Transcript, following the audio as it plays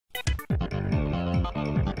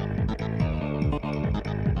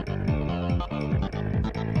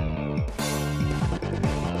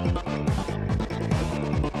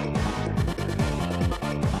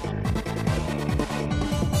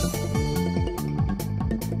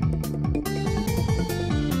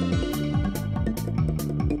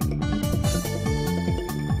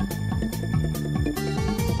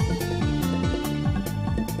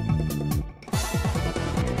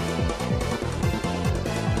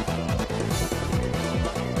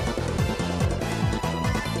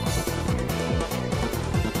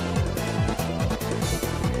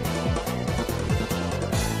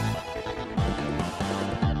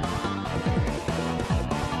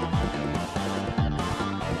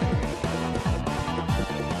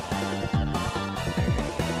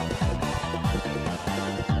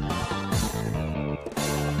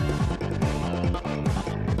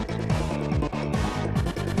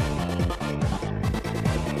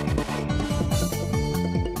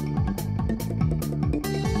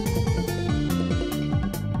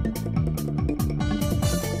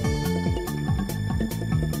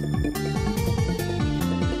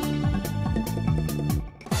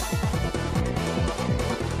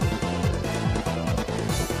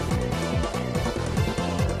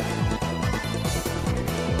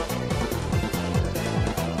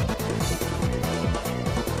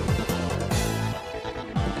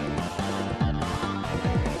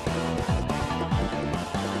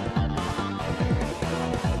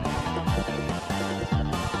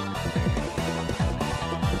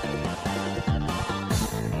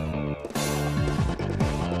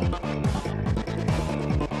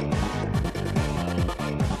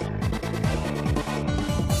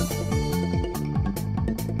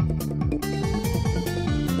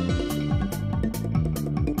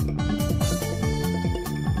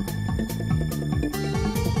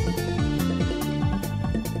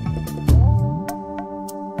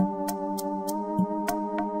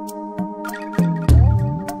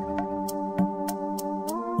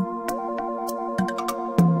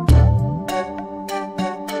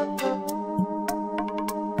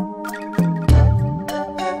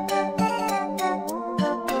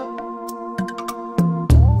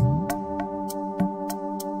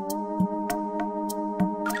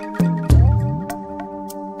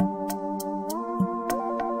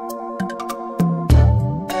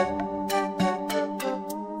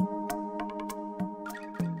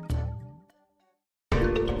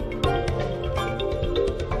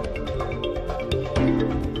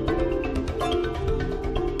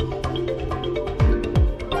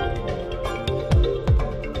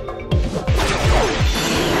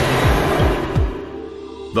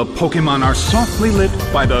The Pokémon are softly lit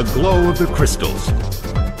by the glow of the crystals.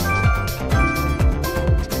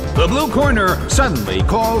 The blue corner suddenly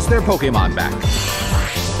calls their Pokémon back.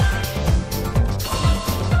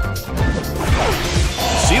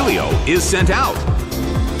 Sealeo is sent out.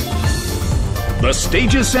 The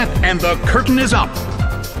stage is set and the curtain is up.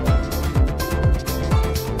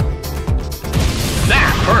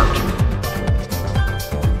 That hurt.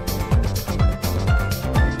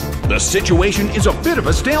 The situation is a bit of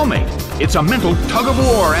a stalemate. It's a mental tug of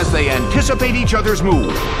war as they anticipate each other's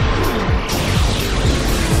move.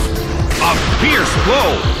 A fierce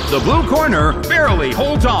blow. The blue corner barely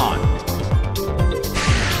holds on.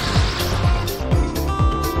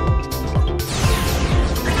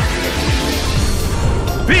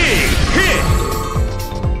 Big hit!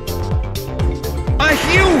 A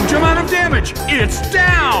huge amount of damage! It's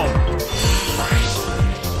down!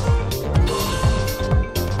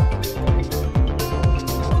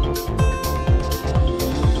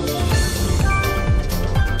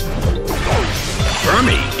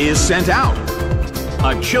 Burmy is sent out.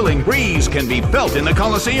 A chilling breeze can be felt in the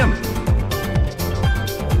Colosseum.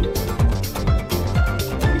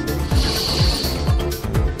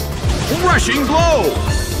 Rushing blow!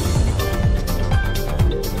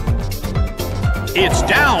 It's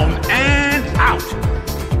down and out.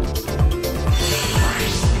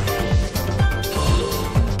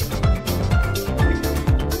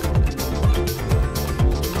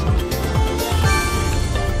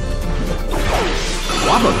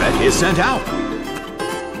 Wobbuffet is sent out.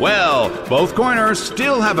 Well, both corners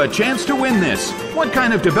still have a chance to win this. What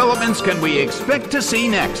kind of developments can we expect to see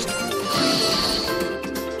next?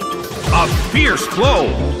 A fierce blow.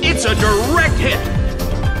 It's a direct hit.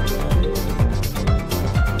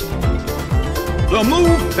 The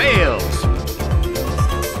move fails.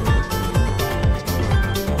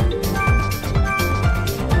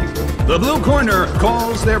 The blue corner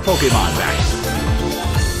calls their Pokémon back.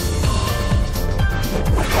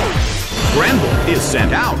 Granbull is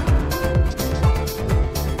sent out.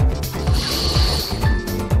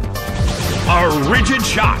 A rigid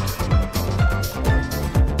shot.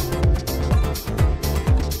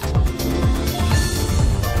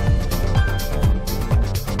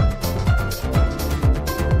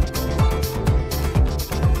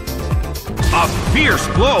 A fierce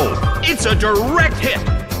blow. It's a direct hit.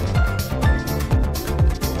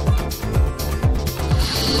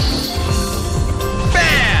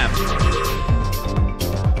 Bam!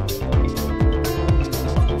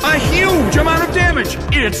 A huge amount of damage.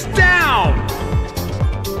 It's down.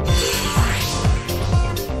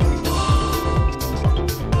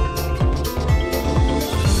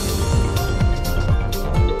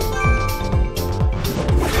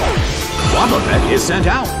 Wobbuffet is sent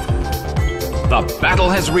out. The battle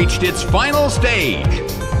has reached its final stage.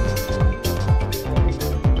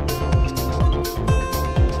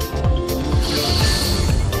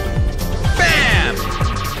 Bam!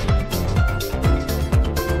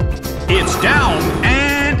 It's down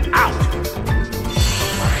and out.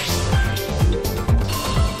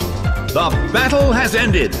 The battle has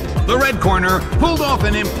ended. The red corner pulled off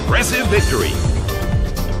an impressive victory.